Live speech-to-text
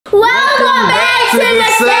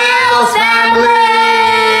All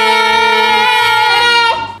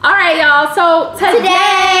right, y'all. So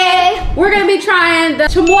today we're gonna be trying the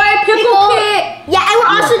Chamoy Pickle kit. Yeah, and we're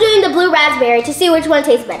also doing the blue raspberry to see which one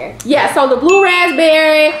tastes better. Yeah, so the blue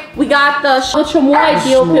raspberry, we got the Chamoy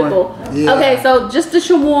dill pickle. Yeah. Okay, so just the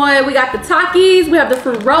Chamoy, we got the Takis, we have the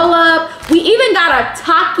fruit roll up, we even got a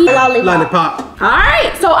Taki lollipop. All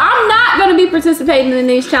right, so I'm not gonna be participating in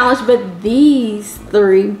this challenge, but these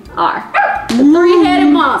three are. The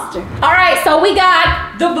three-headed monster. All right, so we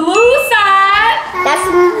got the blue side. That's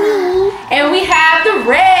me. And we have the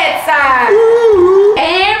red side.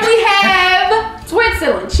 And we have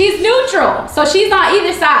Switzerland. She's neutral, so she's on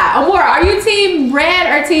either side. Amora, are you team red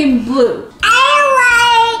or team blue? I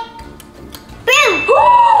like blue.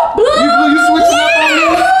 Blue? You switching up on me?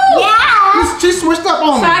 Yeah. She switched up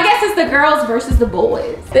on me. So I guess it's the girls versus the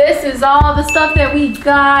boys. This is all the stuff that we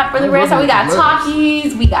got for the red side. We got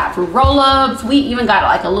Takis, we got fruit roll-ups, we even got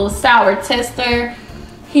like a little sour tester.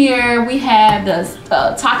 Here we have the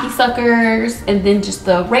Taki suckers, and then just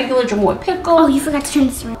the regular Chamoy pickle. Oh, you forgot to turn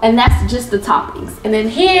this around. And that's just the toppings. And then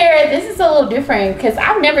here, this is a little different because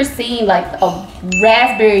I've never seen like a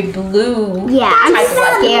raspberry blue. Yeah, I'm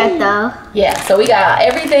scared though. Yeah, so we got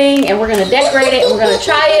everything, and we're gonna decorate it, and we're gonna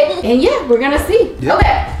try it, and yeah, we're gonna see. Yep.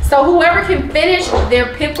 Okay, so whoever can finish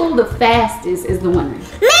their pickle the fastest is the winner.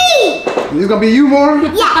 Me! It's gonna be you, more?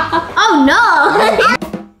 Yeah. Oh no.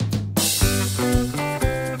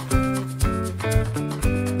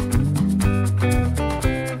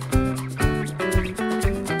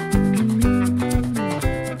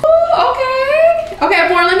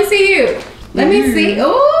 Okay, Warren, let me see you. Let me see. Ooh,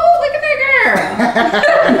 look at that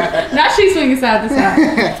girl. Now she's swinging side to side.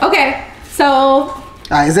 Okay, so. All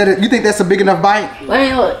right, is that it? You think that's a big enough bite? Let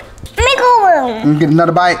me look. Let me go room. Get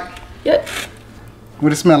another bite? Yep.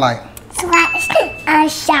 What it smell like? It's like a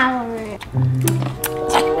shower.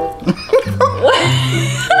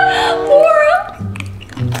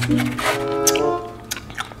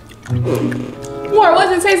 More, what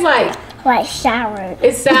does it taste like? Like sour.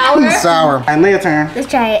 It's sour? It's sour. All right, Leah turn. Let's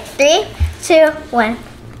try it. 3, 2, 1.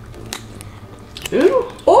 Ooh.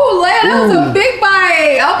 Oh, Leah, that was a big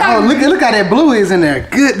bite. Okay. Oh, look how that blue is in there.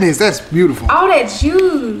 Goodness, that's beautiful. All that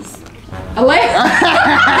juice. Alea.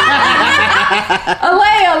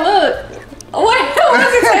 Alea, look. What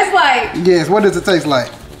does it taste like? Yes, what does it taste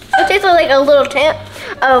like? It tastes like a little tip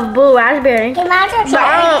of blue raspberry. But I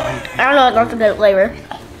don't know what's the flavor.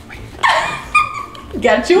 You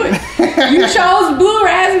gotta chew it. You chose blue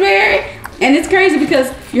raspberry, and it's crazy because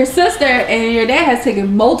your sister and your dad has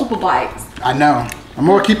taken multiple bites. I know. I'm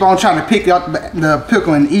gonna keep on trying to pick up the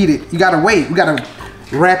pickle and eat it. You gotta wait. We gotta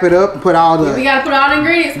wrap it up and put all the. We gotta put all the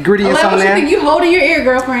ingredients. On there. What you think you holding your ear,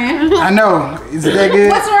 girlfriend? I know. Is it that good?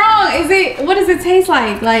 What's wrong? What does it taste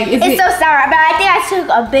like? It's so sour, but I think I took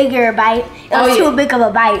a bigger bite. It was too big of a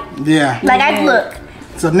bite. Yeah. Like I look.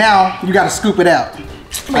 So now you gotta scoop it out.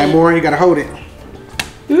 All right, Maura, you gotta hold it.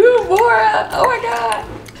 Ooh, Maura. Oh my God.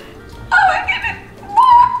 Oh my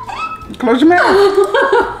goodness. Close your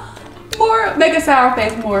mouth. Maura, make a sour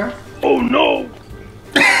face, Maura. Oh no.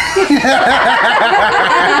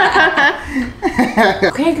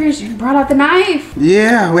 Okay, Chris, you brought out the knife.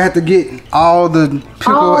 Yeah, we have to get all the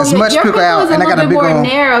pickle, as much pickle out, and I got a big one.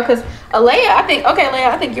 Narrow, because Alea, I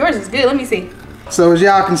think yours is good. Let me see. So as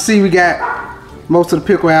y'all can see, we got most of the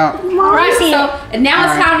pickle out. All right, and now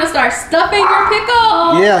it's time to start stuffing your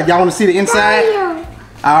pickle. Yeah, y'all want to see the inside?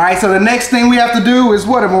 All right, so the next thing we have to do is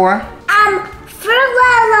what, Amora? Fruit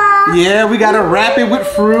roll-up. Yeah, we gotta wrap it with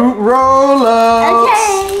fruit roll-ups.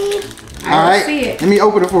 Okay. All right, see it. Let me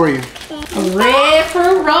open it for you. A red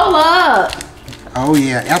fruit roll-up. Oh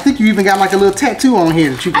yeah, I think you even got like a little tattoo on here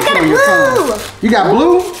that you can put on your blue. tongue. You got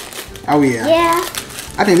blue? Oh yeah. Yeah.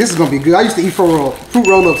 I think this is gonna be good. I used to eat fruit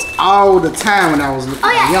roll-ups all the time when I was younger.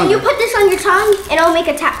 Oh yeah, you put this on your tongue and it'll make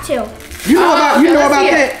a tattoo. You know about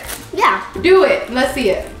that? Yeah. Do it. Let's see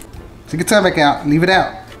it. Take your tongue back out. Leave it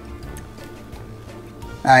out.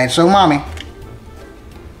 All right, show mommy.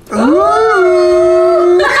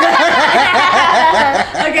 Ooh.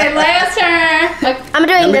 Okay, last turn. I'm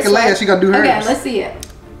doing this one. She gonna do hers. Okay, let's see it.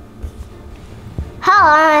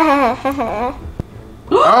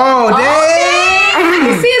 Oh, dang!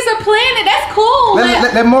 You see, it's a planet. That's cool.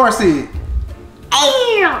 Let Maura see it.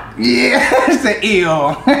 Yeah, it's an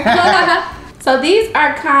eel. So these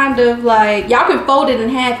are kind of like, y'all can fold it in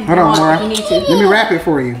half if you want, if you need to. Let me wrap it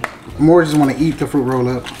for you. Maura just want to eat the fruit roll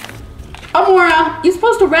up. Oh, Maura, you're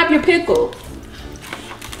supposed to wrap your pickle.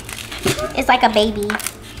 It's like a baby.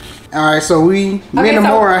 All right, so me and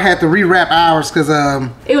Maura had to rewrap ours because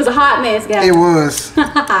it was a hot mess, guys. It was,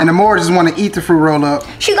 and Maura just want to eat the fruit roll up.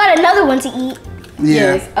 She got another one to eat.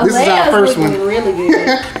 Yeah, Yes. this is our first one. Really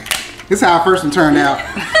good. This is how our first one turned out.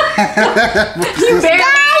 You barely.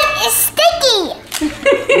 It's sticky.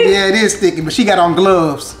 Yeah, it is sticky, but she got on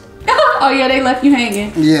gloves. Oh yeah, they left you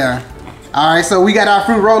hanging. Yeah. All right, so we got our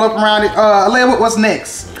fruit roll up around it. Alea, what's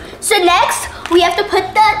next? So next, we have to put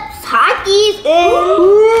the Takis in.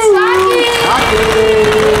 Takis.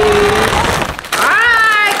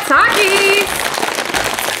 Alright, Takis.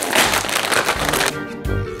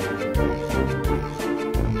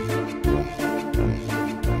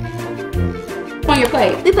 On your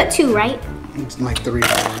plate. We put 2, right? It's like 3.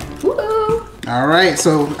 Woo. All right,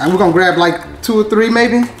 so we're gonna grab like 2 or 3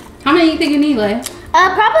 maybe. How many you think you need, Leia?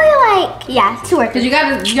 Probably like, yeah, 2 or 3. Cause you really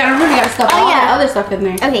gotta stuff all the other stuff in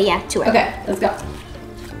there. Okay, yeah, 2 or 3. Okay, let's go.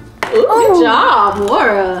 Ooh, good job,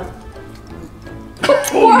 Mora. It's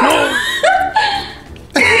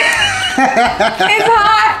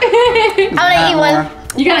hot. I'm gonna eat one.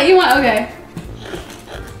 You gonna eat one? Okay.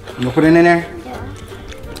 You gonna put it in there?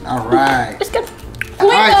 Yeah. All right. It's good. All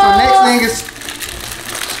right, so next thing is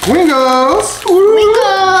Squingles.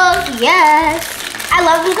 Squingles, yes. I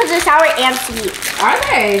love them because they're sour and sweet. Are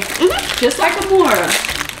they? Just like a Mora.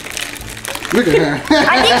 Look at her.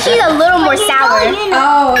 I think she's a little more sour.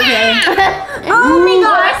 Oh, okay. Oh my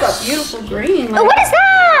gosh. That's a beautiful green. Oh, what is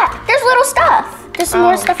that? There's little stuff. There's some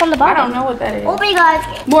more stuff on the I bottom. don't know what that is. Oh my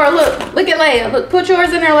gosh. Mora, look at Leia. Look, put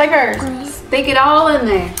yours in there like hers. Stick it all in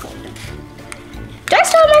there. Do I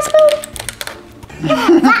still have my spoon?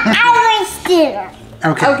 I was still.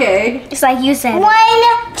 Okay. Okay. It's like you said.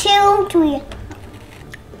 1, 2, 3.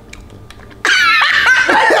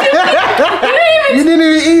 You didn't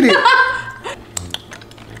even eat it.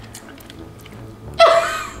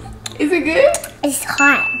 Is it good? It's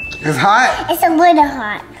hot. It's hot. It's a little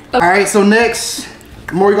hot. All right, so next,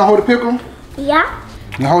 more you gonna hold the pickle? Yeah?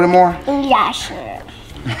 You hold it more? Yeah, sure.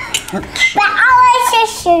 But I like the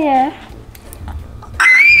sugar.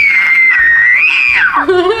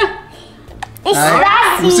 It's All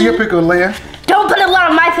right. spicy. Let me see your pickle, Leia. Don't put a lot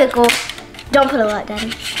on my pickle. Don't put a lot,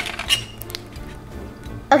 Daddy.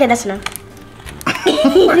 Okay, that's enough.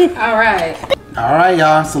 All right. All right,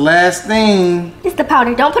 y'all. So last thing. It's the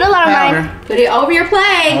powder. Don't put a lot on mine. Powder. Put it over your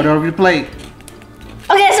plate. Hold it over your plate.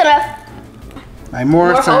 Okay, that's enough. Like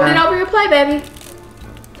more Or hold it turn. over your plate, baby.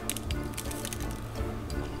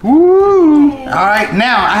 Woo! All right,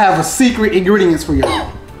 now I have a secret ingredients for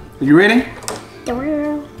y'all. You ready? The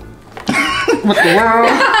world. What the world?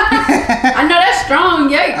 I know that's strong.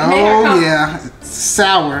 Yeah. Oh yeah, it's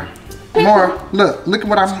sour. More. Look at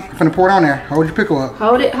what I'm gonna pour it on there. Hold your pickle up.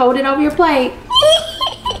 Hold it over your plate.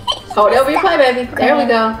 Hold it over your plate, baby. There we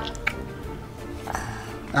go.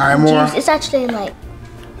 All right, more. Juice. It's actually like.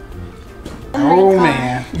 Oh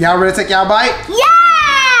man, y'all ready to take y'all bite?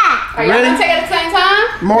 Yeah! Are y'all Ready? gonna take it at the same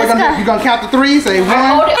time? More, Let's go. you gonna count to 3? Say 1.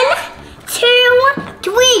 Hold it.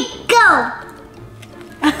 2, 3, go!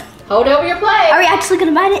 Hold it over your plate. Are we actually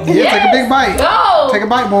gonna bite it? Yeah, take a big bite. Go. Take a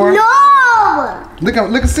bite, more. No! Look at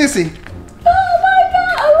Sissy. Oh my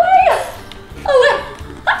God, Alea.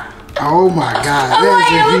 Oh my God, that Alea,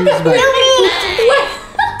 is a look huge bite.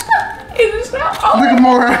 at Is it strong? Oh, Look at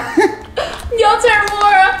more. your turn,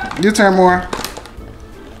 Mora. Your turn, more.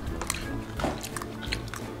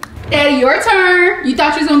 Daddy, your turn. You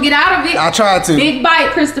thought you was gonna get out of it. I tried to. Big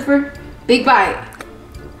bite, Christopher. Big bite.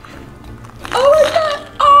 Oh my God.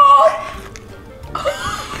 Oh.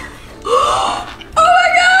 Oh my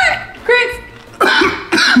God. Chris.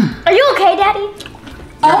 Are you okay, Daddy?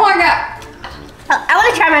 Oh my God. I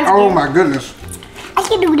wanna try mine. Oh my goodness. I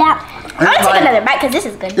can do that. I'm gonna take another bite because this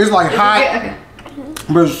is good. It's like hot, Okay.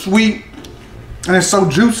 but it's sweet, and it's so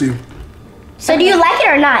juicy. So do you like it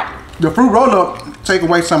or not? The fruit roll-up take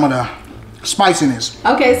away some of the spiciness.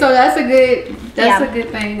 Okay, so that's a good Yeah. a good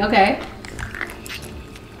thing. Okay.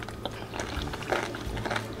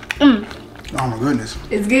 Oh my goodness.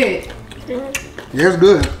 It's good. Yeah, it's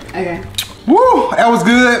good. Okay. Woo, that was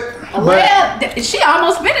good. But Alea, she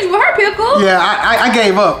almost finished with her pickle. yeah, I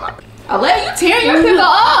gave up. Alea, you tearing your pickle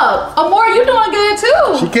up. Amor, you doing good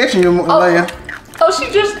too. She catching you, Leia. Oh,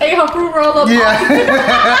 she just ate her fruit roll up. Yeah.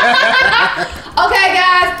 Okay,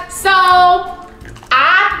 guys. So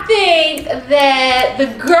I think that the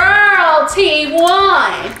girl team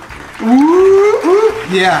won. Woo.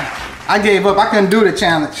 Yeah, I gave up. I couldn't do the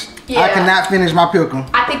challenge. Yeah. I could not finish my pickle.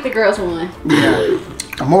 I think the girls won. Yeah.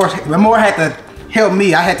 More had to help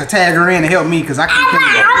me. I had to tag her in and help me because I couldn't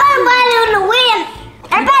finish it. I'm gonna win.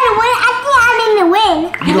 I'm gonna win. I think I'm in the win.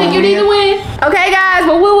 You think you need to win? Okay, guys.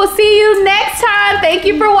 Well, we will see you next time. Thank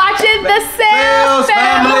you for watching the Sales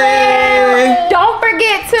Family. Don't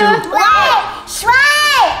forget to Like,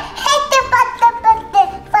 subscribe, hit the button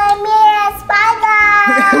for me, bye guys.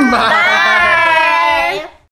 Bye.